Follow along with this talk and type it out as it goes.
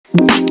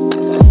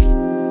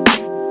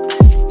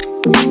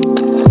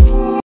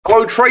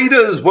Hello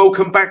traders,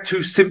 welcome back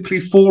to Simply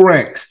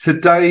Forex.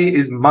 Today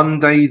is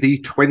Monday the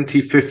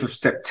 25th of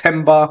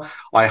September.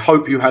 I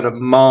hope you had a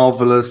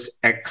marvelous,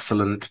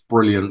 excellent,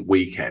 brilliant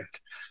weekend.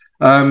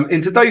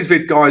 In today's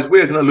vid, guys,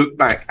 we're going to look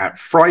back at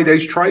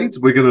Friday's trades.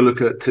 We're going to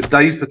look at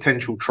today's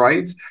potential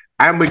trades,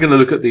 and we're going to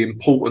look at the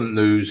important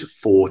news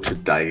for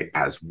today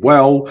as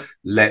well.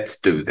 Let's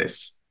do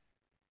this.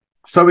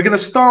 So we're going to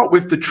start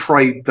with the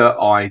trade that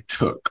I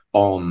took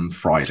on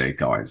Friday,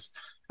 guys.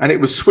 And it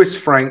was Swiss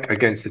franc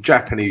against the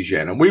Japanese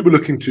yen. And we were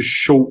looking to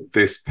short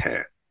this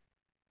pair.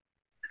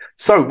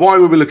 So why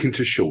were we looking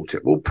to short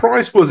it? Well,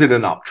 price was in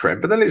an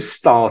uptrend, but then it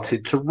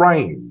started to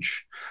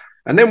range.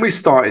 And then we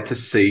started to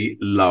see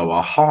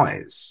lower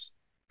highs.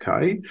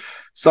 Okay.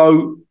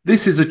 So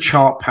this is a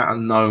chart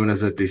pattern known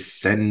as a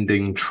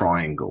descending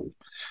triangle.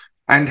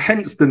 And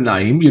hence the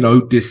name,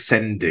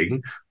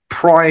 descending.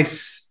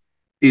 Price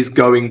is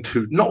going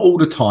to, not all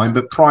the time,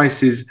 but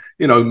price is,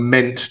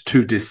 meant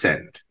to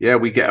descend. Yeah,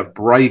 we get a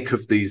break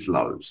of these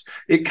lows.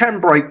 It can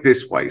break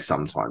this way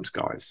sometimes,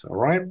 guys, all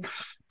right?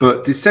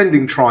 But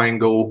descending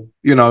triangle,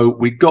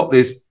 we got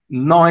this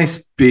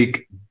nice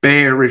big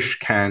bearish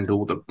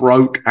candle that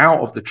broke out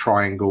of the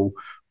triangle,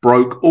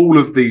 broke all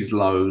of these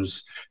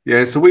lows.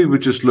 Yeah, so we were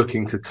just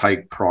looking to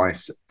take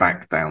price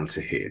back down to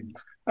here.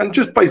 And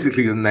just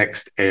basically the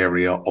next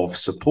area of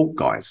support,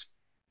 guys.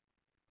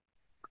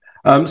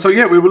 So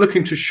yeah, we were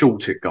looking to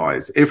short it,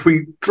 guys. If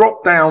we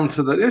drop down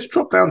to let's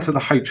drop down to the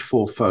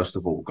H4 first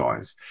of all,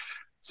 guys.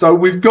 So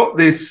we've got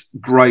this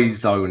gray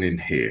zone in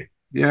here.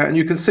 Yeah, and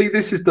you can see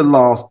this is the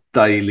last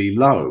daily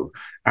low,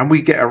 and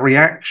we get a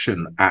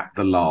reaction at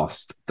the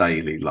last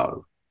daily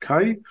low.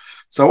 Okay,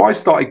 so I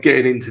started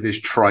getting into this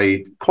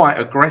trade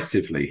quite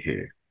aggressively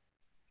here.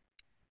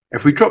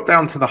 If we drop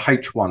down to the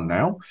H1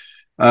 now,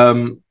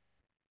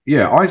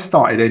 yeah, I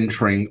started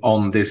entering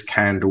on this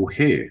candle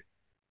here.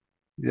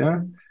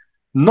 Yeah.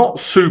 Not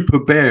super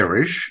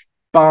bearish,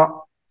 but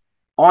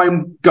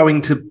I'm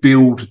going to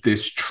build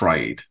this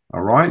trade,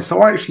 all right?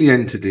 So I actually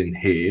entered in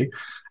here,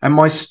 and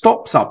my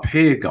stop's up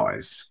here,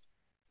 guys,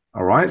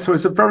 all right? So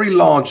it's a very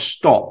large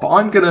stop, but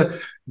I'm going to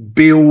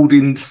build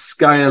in,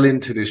 scale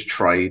into this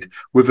trade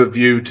with a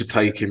view to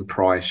taking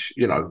price,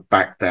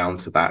 back down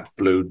to that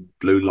blue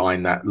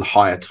line, that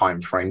higher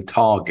time frame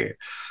target.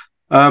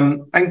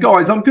 And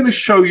guys, I'm going to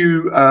show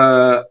you...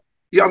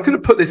 yeah, I'm going to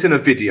put this in a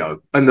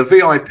video and the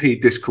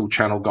VIP Discord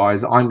channel,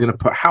 guys. I'm going to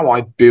put how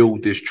I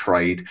build this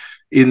trade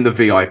in the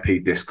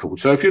VIP Discord.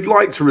 So if you'd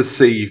like to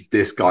receive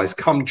this, guys,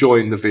 come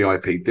join the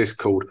VIP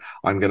Discord.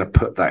 I'm going to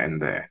put that in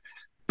there.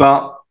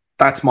 But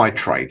that's my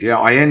trade. Yeah,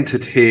 I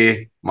entered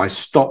here. My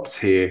stop's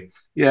here.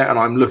 Yeah, and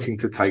I'm looking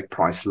to take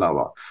price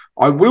lower.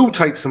 I will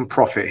take some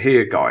profit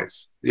here,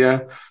 guys.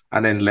 Yeah,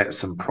 and then let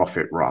some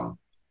profit run.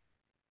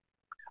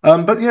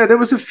 But yeah, there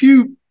was a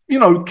few...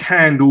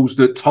 candles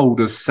that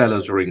told us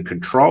sellers are in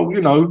control.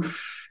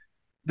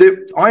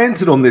 I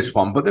entered on this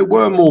one, but there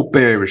were more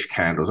bearish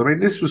candles. I mean,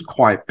 this was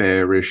quite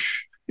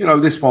bearish.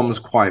 This one was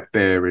quite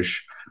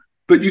bearish.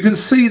 But you can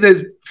see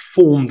there's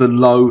formed a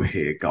low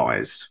here,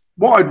 guys.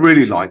 What I'd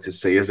really like to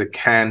see is a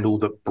candle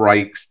that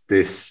breaks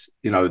this,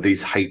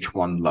 these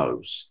H1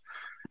 lows.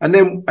 And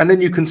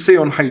then you can see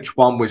on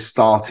H1, we're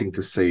starting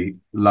to see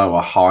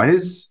lower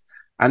highs.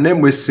 And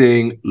then we're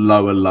seeing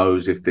lower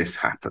lows if this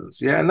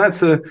happens. Yeah, and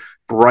that's a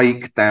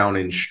breakdown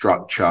in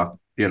structure,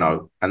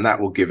 and that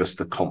will give us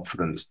the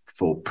confidence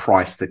for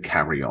price to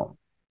carry on.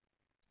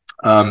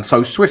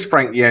 So Swiss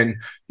franc yen,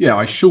 yeah,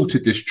 I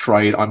shorted this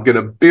trade. I'm going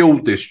to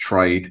build this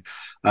trade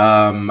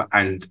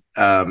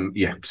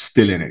yeah,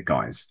 still in it,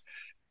 guys.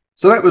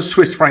 So that was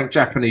Swiss franc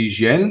Japanese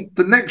yen.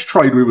 The next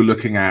trade we were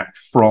looking at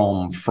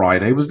from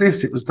Friday was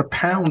this. It was the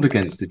pound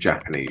against the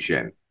Japanese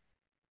yen.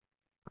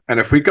 And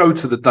if we go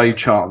to the day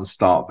chart and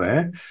start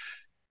there,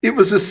 it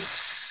was a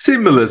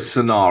similar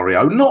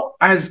scenario, not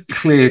as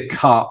clear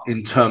cut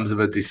in terms of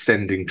a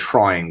descending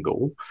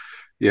triangle.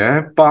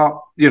 Yeah, but,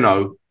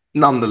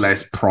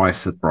 nonetheless,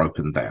 price had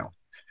broken down.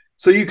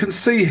 So you can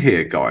see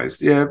here,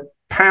 guys, yeah,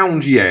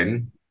 pound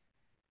yen,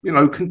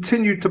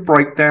 continued to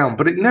break down,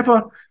 but it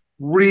never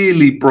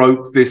really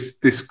broke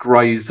this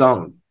gray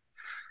zone.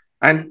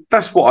 And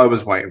that's what I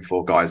was waiting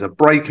for, guys, a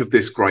break of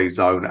this gray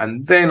zone,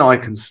 and then I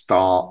can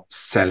start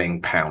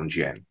selling pound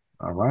yen,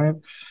 all right?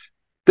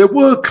 There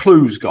were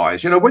clues,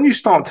 guys. When you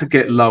start to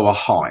get lower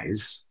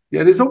highs,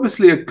 yeah, there's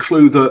obviously a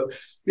clue that,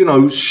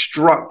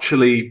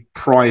 structurally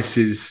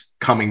prices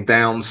coming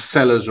down,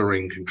 sellers are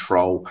in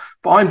control,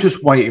 but I'm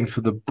just waiting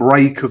for the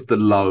break of the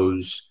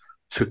lows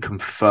to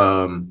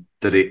confirm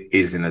that it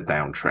is in a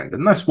downtrend.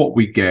 And that's what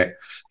we get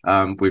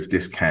with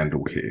this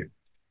candle here.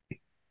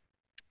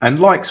 And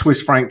like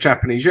Swiss franc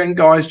Japanese yen,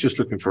 guys, just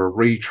looking for a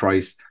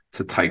retrace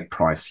to take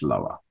price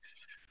lower.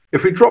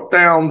 If we drop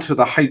down to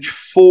the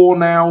H4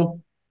 now,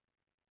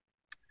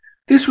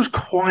 this was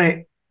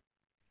quite,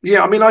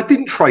 yeah, I mean, I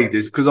didn't trade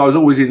this because I was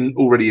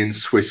already in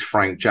Swiss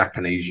franc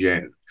Japanese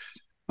yen.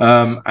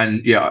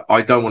 And yeah,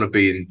 I don't want to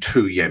be in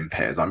two yen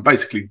pairs. I'm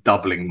basically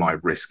doubling my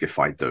risk if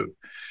I do.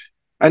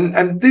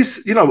 And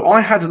this, you know, I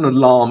had an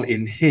alarm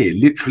in here,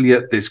 literally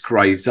at this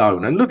grey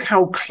zone. And look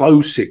how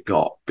close it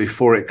got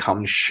before it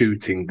comes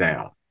shooting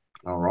down.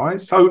 All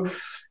right. So,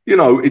 you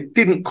know, it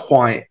didn't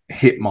quite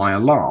hit my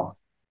alarm.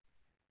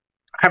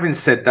 Having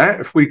said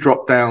that, if we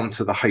drop down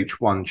to the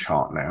H1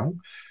 chart now,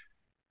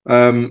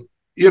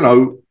 you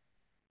know,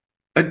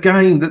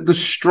 again, that the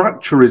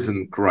structure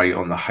isn't great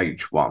on the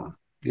H1.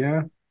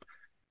 Yeah.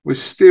 We're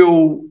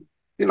still,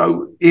 you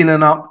know, in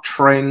an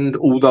uptrend,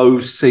 although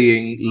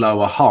seeing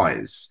lower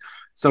highs.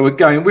 So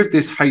again, with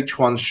this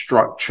H1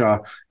 structure,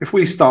 if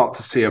we start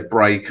to see a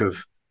break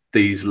of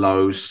these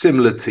lows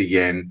similar to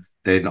yen,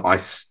 then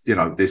you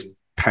know, this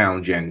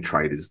pound yen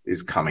trade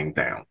is coming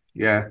down.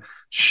 Yeah,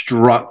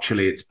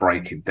 structurally it's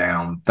breaking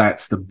down.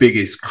 That's the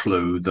biggest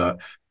clue that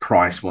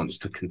price wants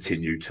to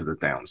continue to the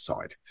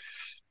downside.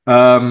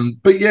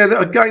 But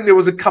yeah, again, there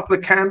was a couple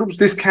of candles.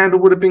 This candle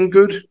would have been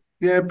good.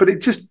 Yeah, but it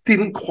just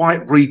didn't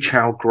quite reach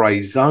our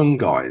grey zone,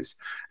 guys.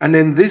 And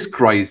then this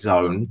grey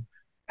zone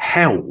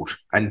held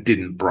and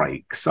didn't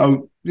break.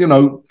 So, you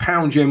know,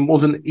 pound yen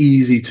wasn't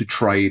easy to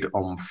trade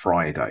on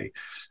Friday.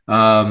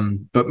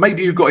 But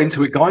maybe you got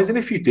into it, guys. And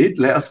if you did,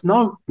 let us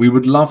know. We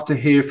would love to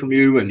hear from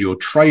you and your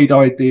trade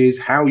ideas,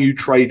 how you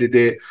traded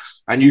it.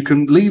 And you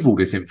can leave all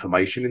this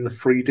information in the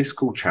free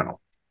Discord channel.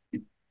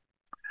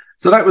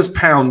 So that was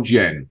pound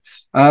yen.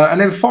 And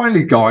then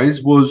finally,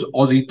 guys, was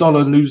Aussie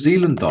dollar, New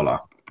Zealand dollar.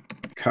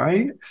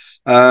 Okay.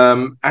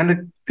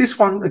 And this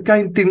one,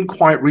 again, didn't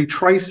quite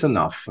retrace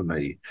enough for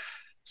me.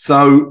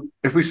 So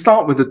if we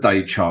start with the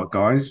day chart,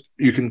 guys,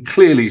 you can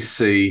clearly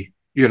see,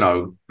 you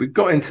know, we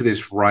got into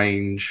this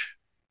range.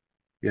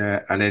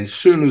 Yeah. And then as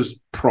soon as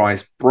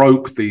price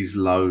broke these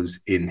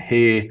lows in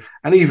here,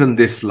 and even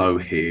this low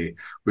here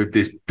with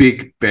this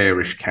big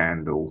bearish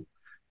candle,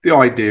 the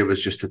idea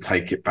was just to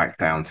take it back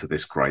down to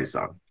this grey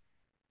zone.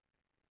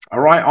 All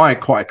right, I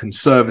had quite a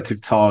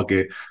conservative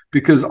target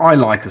because I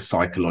like a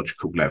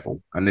psychological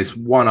level, and this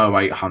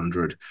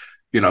 10800,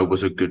 you know,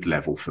 was a good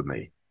level for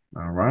me.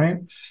 All right.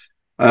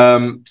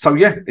 So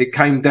yeah, it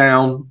came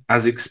down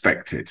as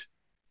expected.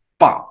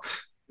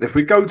 But if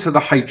we go to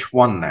the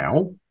H1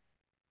 now,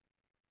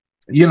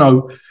 you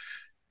know,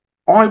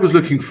 I was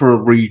looking for a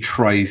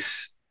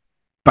retrace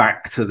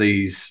back to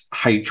these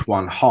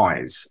H1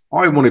 highs.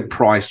 I wanted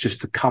price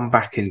just to come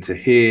back into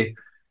here,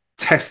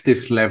 test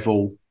this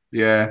level.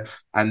 Yeah,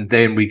 and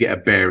then we get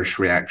a bearish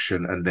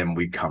reaction and then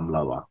we come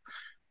lower.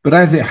 But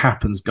as it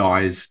happens,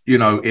 guys, you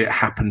know, it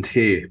happened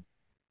here.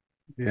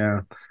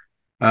 Yeah.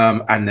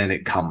 And then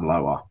it come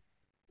lower.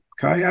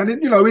 Okay.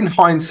 And, you know, in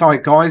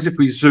hindsight, guys, if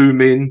we zoom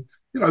in,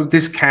 you know,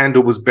 this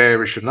candle was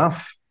bearish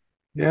enough.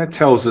 Yeah. It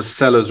tells us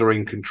sellers are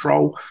in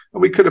control.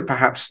 And we could have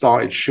perhaps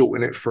started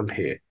shorting it from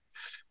here.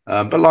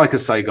 But like I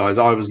say, guys,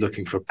 I was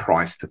looking for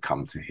price to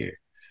come to here.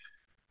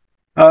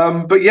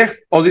 But yeah,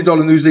 Aussie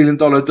dollar, New Zealand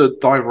dollar, the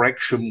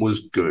direction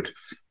was good.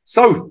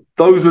 So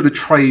those were the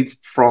trades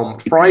from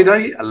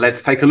Friday.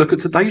 Let's take a look at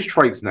today's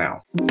trades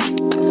now.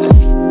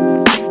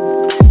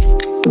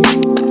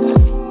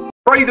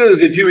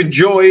 Traders, if you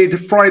enjoyed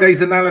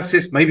Friday's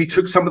analysis, maybe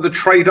took some of the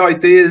trade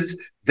ideas,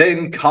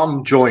 then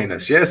come join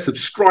us. Yeah,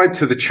 subscribe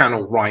to the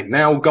channel right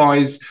now,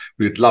 guys.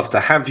 We'd love to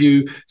have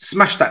you.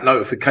 Smash that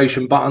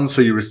notification button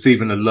so you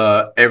receive an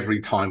alert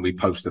every time we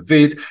post a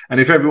vid. And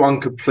if everyone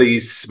could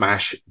please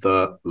smash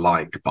the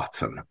like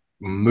button.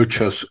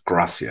 Muchas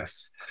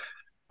gracias.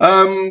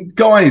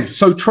 Guys,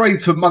 so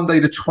trades for Monday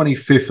the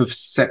 25th of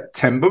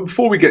September.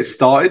 Before we get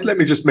started, let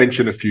me just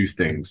mention a few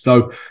things.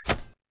 So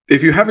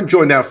if you haven't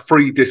joined our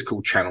free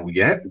Discord channel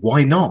yet,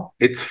 why not?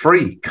 It's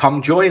free.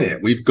 Come join it.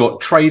 We've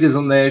got traders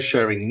on there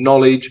sharing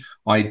knowledge,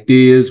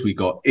 ideas. We've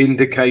got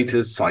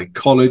indicators,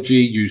 psychology,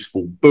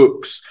 useful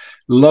books,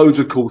 loads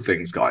of cool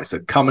things, guys. So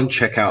come and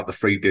check out the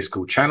free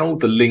Discord channel.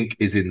 The link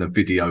is in the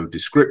video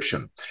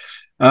description.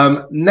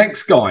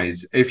 Next,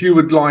 guys, if you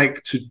would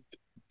like to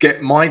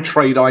get my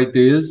trade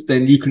ideas,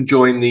 then you can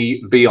join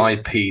the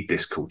VIP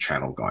Discord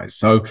channel, guys.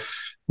 So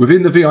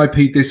within the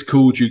VIP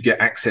Discord, you get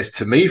access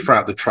to me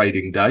throughout the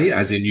trading day,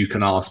 as in you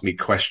can ask me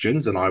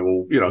questions and I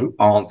will, you know,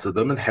 answer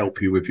them and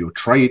help you with your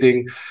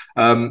trading.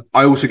 I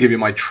also give you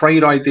my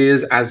trade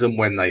ideas as and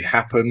when they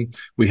happen.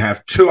 We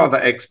have 2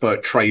 other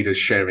expert traders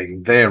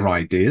sharing their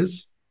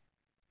ideas.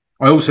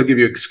 I also give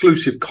you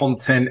exclusive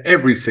content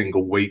every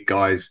single week,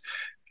 guys,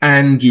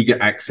 and you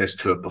get access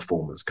to a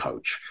performance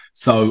coach.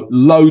 So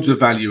loads of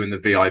value in the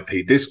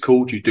VIP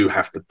Discord. You do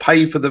have to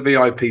pay for the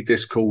VIP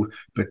Discord,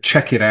 but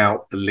check it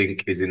out. The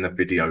link is in the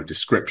video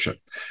description.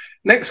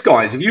 Next,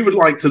 guys, if you would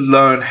like to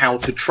learn how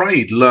to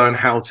trade, learn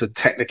how to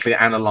technically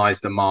analyze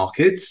the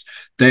markets,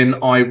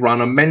 then I run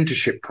a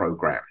mentorship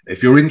program.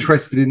 If you're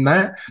interested in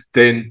that,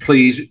 then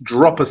please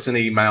drop us an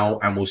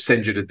email and we'll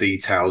send you the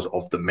details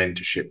of the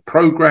mentorship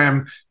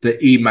program. The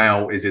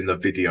email is in the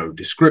video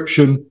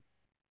description.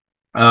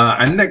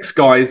 And next,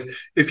 guys,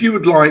 if you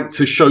would like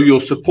to show your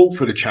support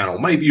for the channel,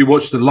 maybe you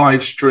watch the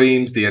live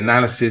streams, the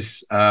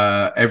analysis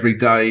every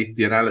day,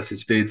 the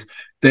analysis vids,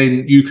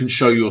 then you can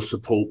show your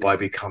support by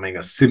becoming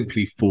a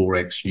Simply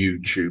Forex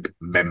YouTube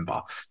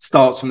member.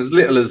 Starts from as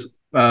little as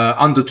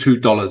under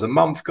 $2 a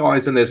month,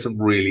 guys, and there's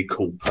some really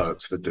cool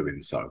perks for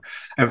doing so.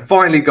 And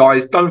finally,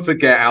 guys, don't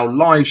forget our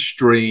live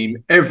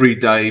stream every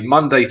day,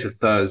 Monday to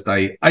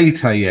Thursday,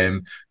 8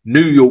 a.m.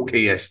 New York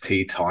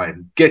EST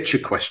time. Get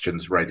your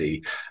questions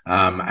ready,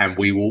 and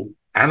we will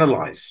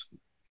analyze.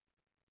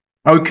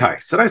 Okay,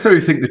 so that's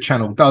everything the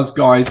channel does,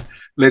 guys.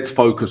 Let's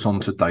focus on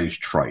today's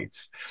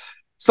trades.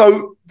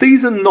 So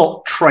these are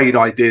not trade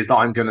ideas that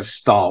I'm going to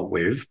start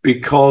with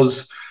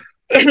because,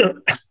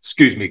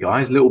 excuse me,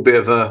 guys, a little bit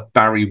of a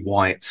Barry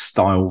White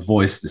style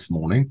voice this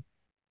morning.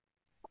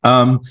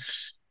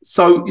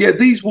 So yeah,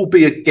 these will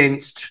be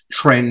against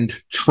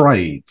trend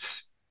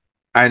trades.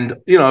 And,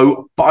 you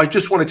know, but I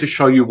just wanted to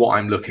show you what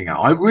I'm looking at.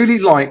 I really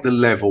like the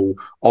level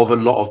of a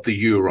lot of the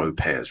euro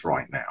pairs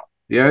right now.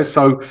 Yeah,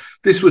 so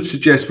this would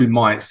suggest we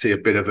might see a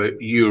bit of a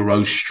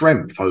euro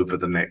strength over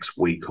the next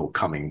week or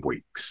coming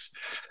weeks.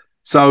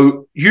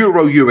 So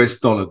euro US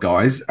dollar,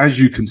 guys, as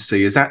you can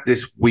see, is at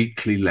this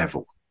weekly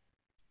level.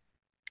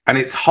 And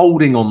it's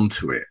holding on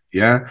to it,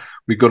 yeah?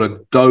 We got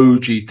a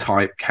doji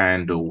type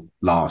candle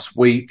last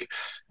week.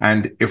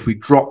 And if we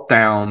drop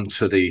down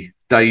to the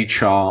day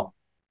chart,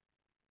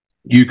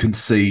 you can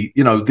see,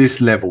 you know,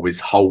 this level is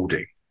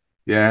holding,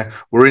 yeah?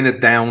 We're in a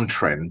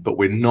downtrend, but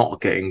we're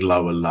not getting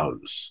lower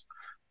lows.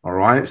 All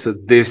right, so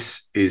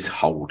this is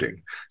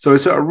holding. So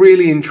it's at a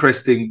really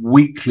interesting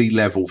weekly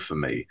level for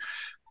me.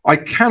 I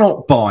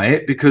cannot buy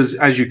it because,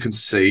 as you can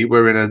see,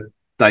 we're in a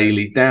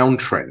daily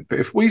downtrend.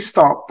 But if we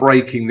start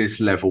breaking this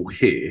level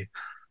here,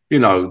 you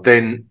know,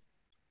 then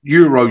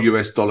euro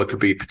US dollar could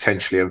be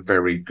potentially a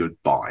very good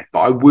buy.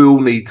 But I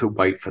will need to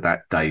wait for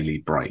that daily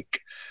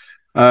break.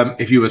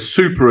 If you were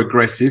super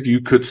aggressive,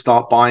 you could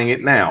start buying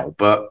it now.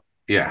 But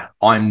yeah,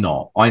 I'm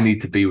not. I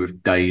need to be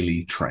with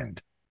daily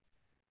trend.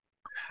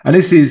 And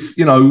this is,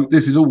 you know,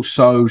 this is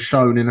also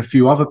shown in a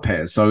few other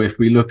pairs. So if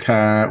we look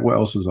at, what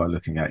else was I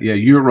looking at? Yeah,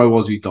 Euro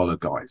Aussie dollar,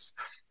 guys.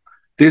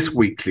 This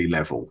weekly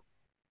level.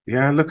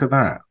 Yeah, look at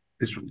that.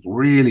 It's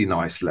really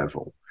nice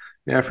level.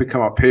 Yeah, if we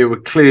come up here, we're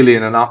clearly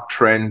in an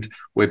uptrend.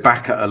 We're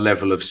back at a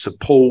level of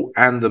support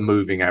and the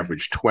moving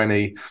average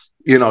 20.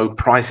 You know,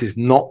 price is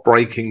not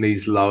breaking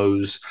these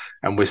lows,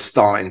 and we're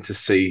starting to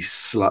see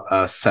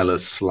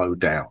sellers slow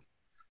down.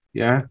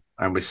 Yeah,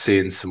 and we're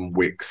seeing some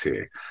wicks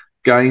here.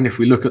 Again, if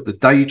we look at the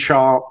day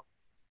chart,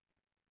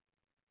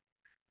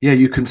 yeah,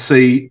 you can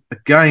see,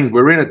 again,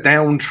 we're in a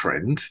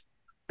downtrend,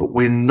 but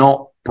we're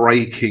not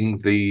breaking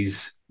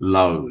these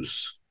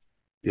lows.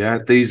 Yeah,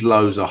 these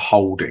lows are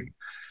holding.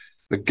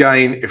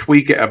 Again, if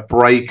we get a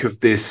break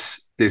of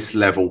this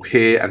level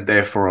here and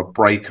therefore a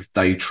break of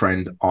day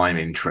trend, I'm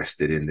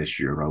interested in this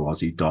Euro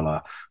Aussie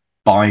dollar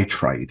buy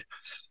trade.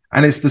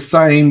 And it's the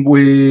same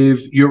with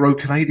Euro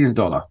Canadian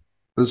dollar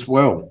as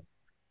well.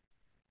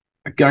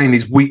 Again,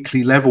 these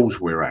weekly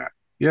levels we're at.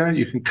 Yeah,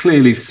 you can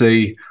clearly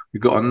see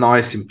we've got a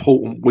nice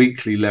important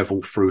weekly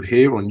level through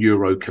here on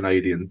Euro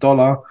Canadian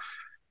dollar.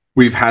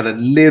 We've had a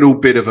little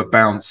bit of a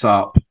bounce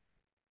up,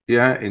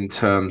 yeah, in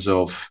terms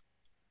of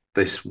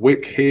this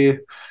wick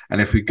here.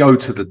 And if we go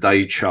to the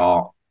day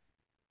chart,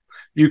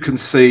 you can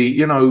see,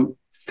 you know,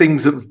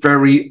 things are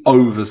very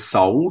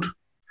oversold.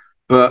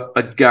 But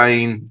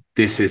again,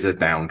 this is a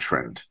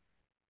downtrend.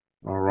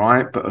 All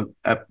right, but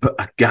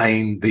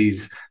again,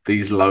 these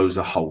lows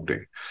are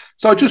holding.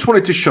 So I just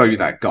wanted to show you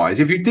that, guys.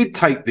 If you did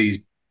take these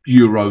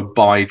euro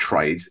buy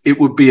trades, it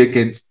would be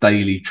against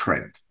daily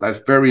trend.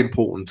 That's very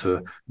important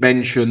to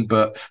mention,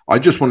 but I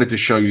just wanted to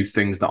show you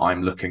things that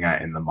I'm looking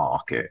at in the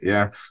market.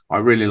 Yeah, I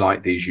really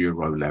like these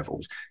euro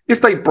levels.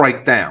 If they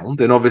break down,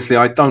 then obviously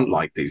I don't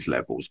like these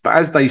levels. But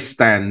as they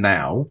stand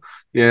now,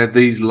 yeah,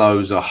 these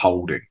lows are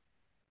holding.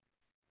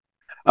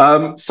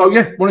 So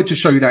yeah, wanted to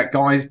show you that,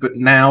 guys, but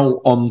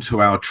now on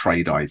to our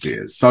trade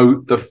ideas.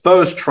 So the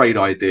first trade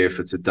idea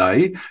for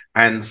today,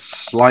 and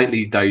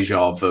slightly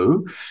deja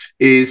vu,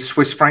 is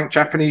Swiss franc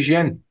Japanese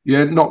yen.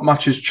 Yeah, not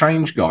much has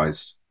changed,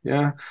 guys.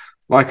 Yeah,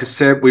 like I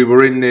said, we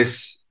were in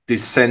this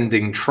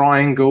descending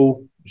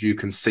triangle, as you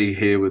can see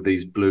here with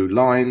these blue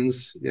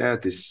lines. Yeah,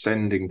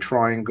 descending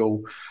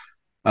triangle.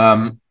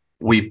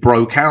 We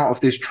broke out of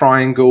this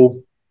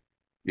triangle.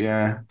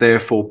 Yeah,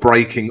 therefore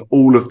breaking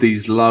all of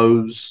these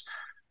lows.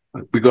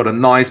 We got a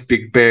nice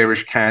big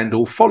bearish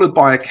candle followed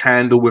by a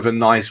candle with a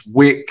nice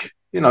wick.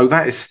 You know,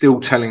 that is still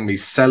telling me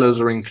sellers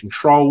are in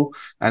control,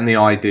 and the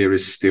idea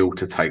is still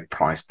to take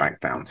price back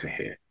down to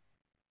here.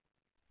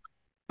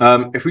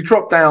 If we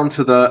drop down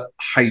to the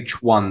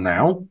H1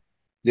 now,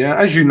 yeah,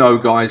 as you know,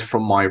 guys,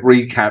 from my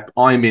recap,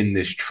 I'm in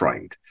this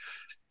trade.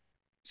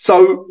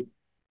 So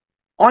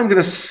I'm going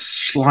to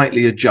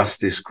slightly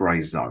adjust this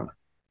gray zone.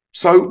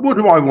 So what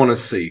do I want to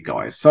see,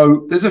 guys?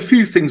 So there's a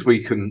few things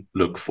we can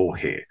look for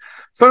here.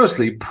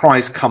 Firstly,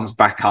 price comes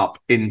back up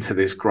into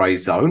this gray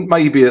zone,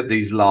 maybe at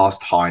these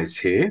last highs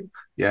here,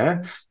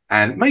 yeah,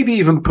 and maybe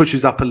even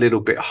pushes up a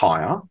little bit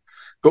higher,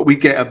 but we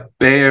get a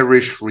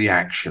bearish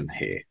reaction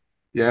here.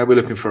 Yeah, we're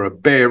looking for a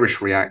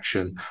bearish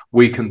reaction.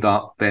 We can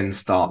then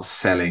start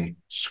selling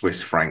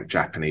Swiss franc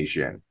Japanese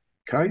yen.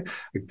 Okay,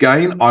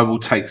 again, I will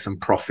take some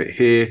profit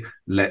here,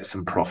 let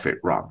some profit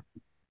run.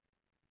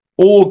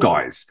 Or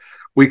guys,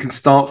 we can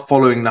start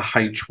following the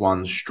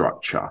H1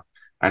 structure.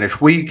 And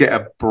if we get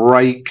a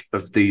break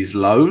of these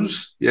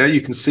lows, yeah, you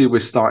can see we're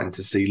starting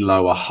to see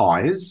lower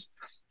highs.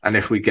 And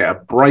if we get a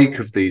break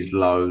of these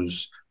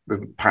lows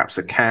with perhaps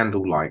a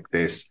candle like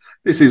this,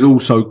 this is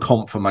also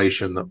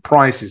confirmation that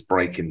price is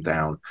breaking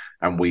down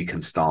and we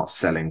can start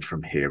selling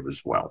from here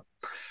as well.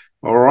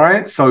 All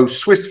right, so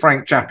Swiss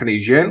franc,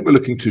 Japanese yen, we're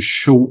looking to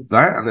short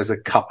that, and there's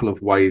a couple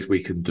of ways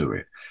we can do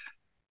it.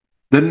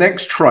 The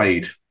next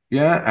trade,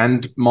 yeah,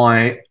 and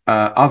my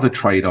other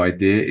trade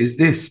idea is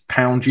this,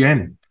 pound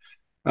yen.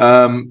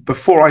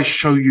 Before I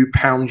show you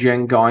pound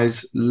yen,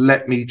 guys,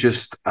 let me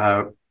just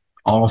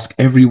ask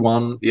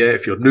everyone, yeah,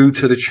 if you're new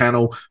to the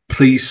channel,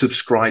 please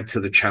subscribe to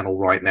the channel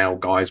right now,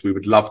 guys. We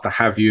would love to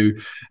have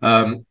you.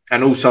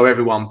 And also,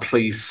 everyone,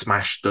 please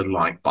smash the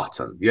like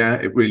button. Yeah,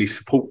 it really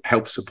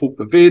helps support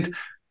the vid.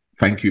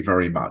 Thank you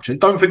very much. And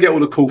don't forget all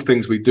the cool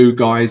things we do,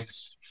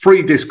 guys.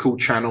 Free Discord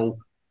channel,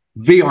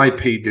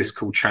 VIP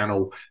Discord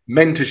channel,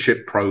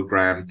 mentorship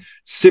program,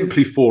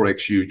 Simply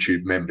Forex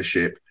YouTube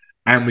membership,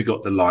 and we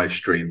got the live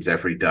streams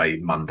every day,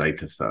 Monday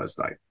to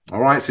Thursday.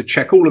 All right, so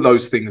check all of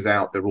those things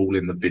out. They're all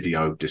in the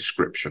video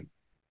description.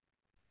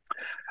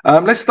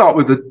 Let's start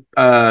with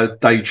the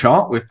day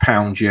chart with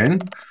pound yen.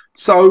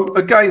 So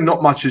again,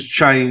 not much has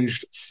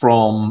changed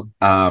from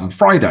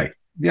Friday.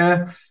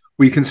 Yeah,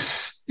 we can,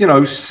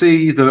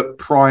 see that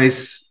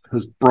price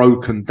has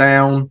broken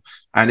down,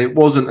 and it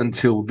wasn't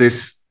until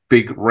this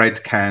big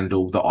red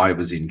candle that I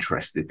was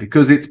interested,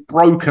 because it's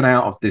broken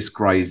out of this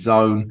grey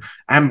zone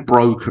and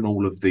broken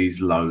all of these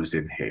lows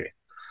in here.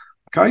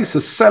 Okay, so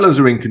sellers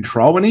are in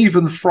control, and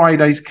even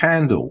Friday's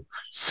candle,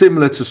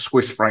 similar to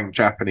Swiss franc,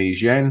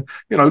 Japanese yen,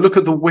 look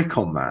at the wick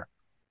on that.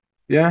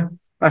 Yeah,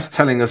 that's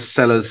telling us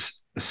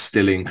sellers are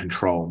still in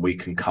control and we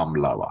can come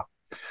lower.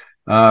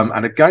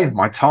 And again,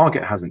 my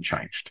target hasn't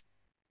changed.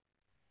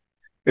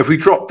 If we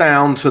drop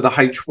down to the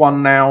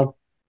H1 now,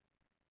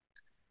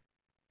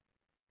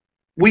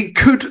 I'm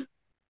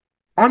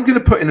going to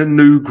put in a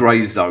new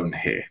grey zone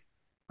here.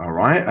 All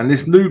right, and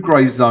this new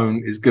grey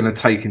zone is going to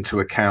take into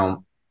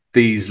account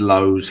these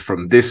lows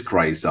from this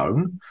grey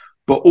zone,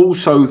 but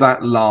also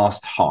that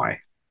last high.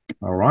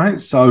 All right,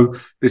 so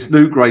this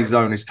new grey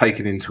zone is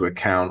taking into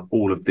account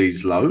all of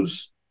these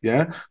lows,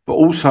 yeah, but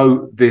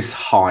also this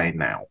high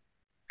now.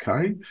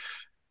 Okay,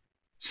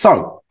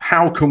 so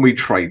how can we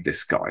trade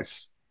this,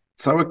 guys?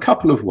 So a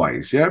couple of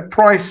ways. Yeah,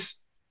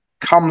 price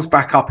comes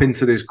back up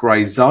into this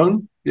grey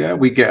zone. Yeah,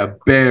 we get a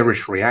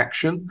bearish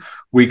reaction.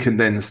 We can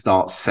then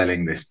start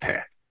selling this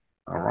pair.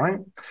 All right,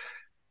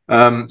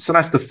 so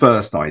that's the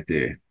first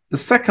idea. The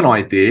second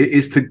idea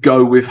is to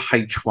go with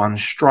H1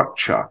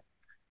 structure.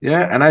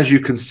 Yeah, and as you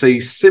can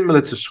see,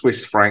 similar to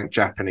Swiss franc,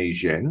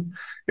 Japanese yen,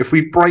 if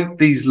we break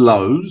these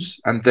lows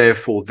and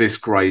therefore this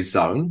grey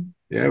zone,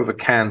 yeah, with a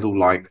candle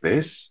like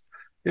this,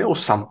 yeah, or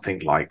something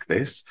like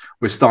this,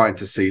 we're starting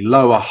to see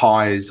lower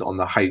highs on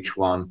the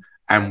H1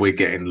 and we're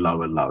getting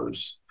lower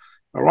lows.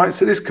 All right,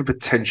 so this could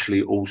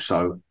potentially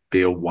also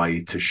be a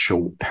way to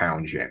short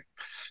pound yen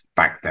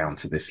back down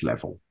to this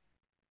level.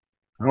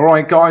 All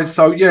right, guys,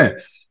 so yeah,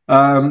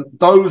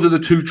 those are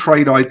the two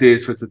trade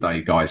ideas for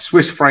today, guys.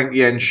 Swiss franc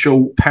yen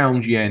short,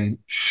 pound yen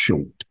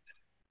short.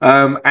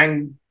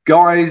 And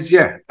guys,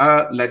 yeah,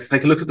 let's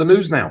take a look at the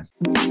news now.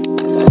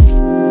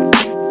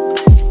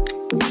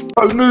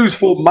 So news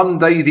for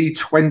Monday, the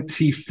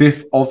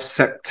 25th of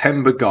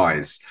September,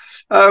 guys.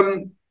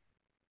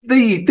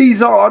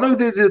 These are, I know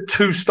there's a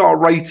 2-star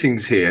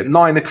ratings here.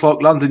 9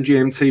 o'clock London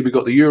GMT, we've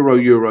got the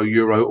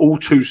euro, all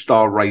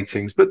 2-star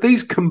ratings, but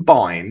these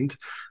combined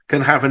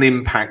can have an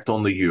impact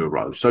on the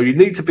euro. So you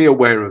need to be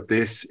aware of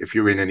this if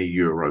you're in any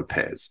euro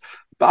pairs.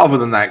 But other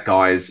than that,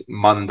 guys,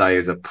 Monday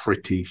is a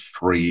pretty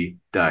free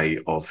day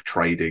of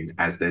trading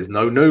as there's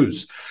no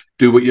news.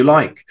 Do what you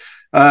like.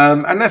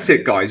 And that's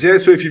it, guys. Yeah,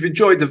 so if you've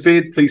enjoyed the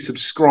vid, please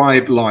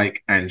subscribe,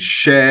 like, and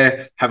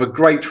share. Have a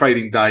great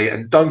trading day.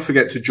 And don't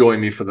forget to join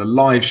me for the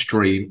live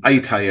stream,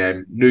 8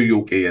 AM, New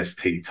York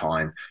EST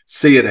time.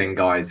 See you then,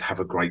 guys.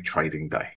 Have a great trading day.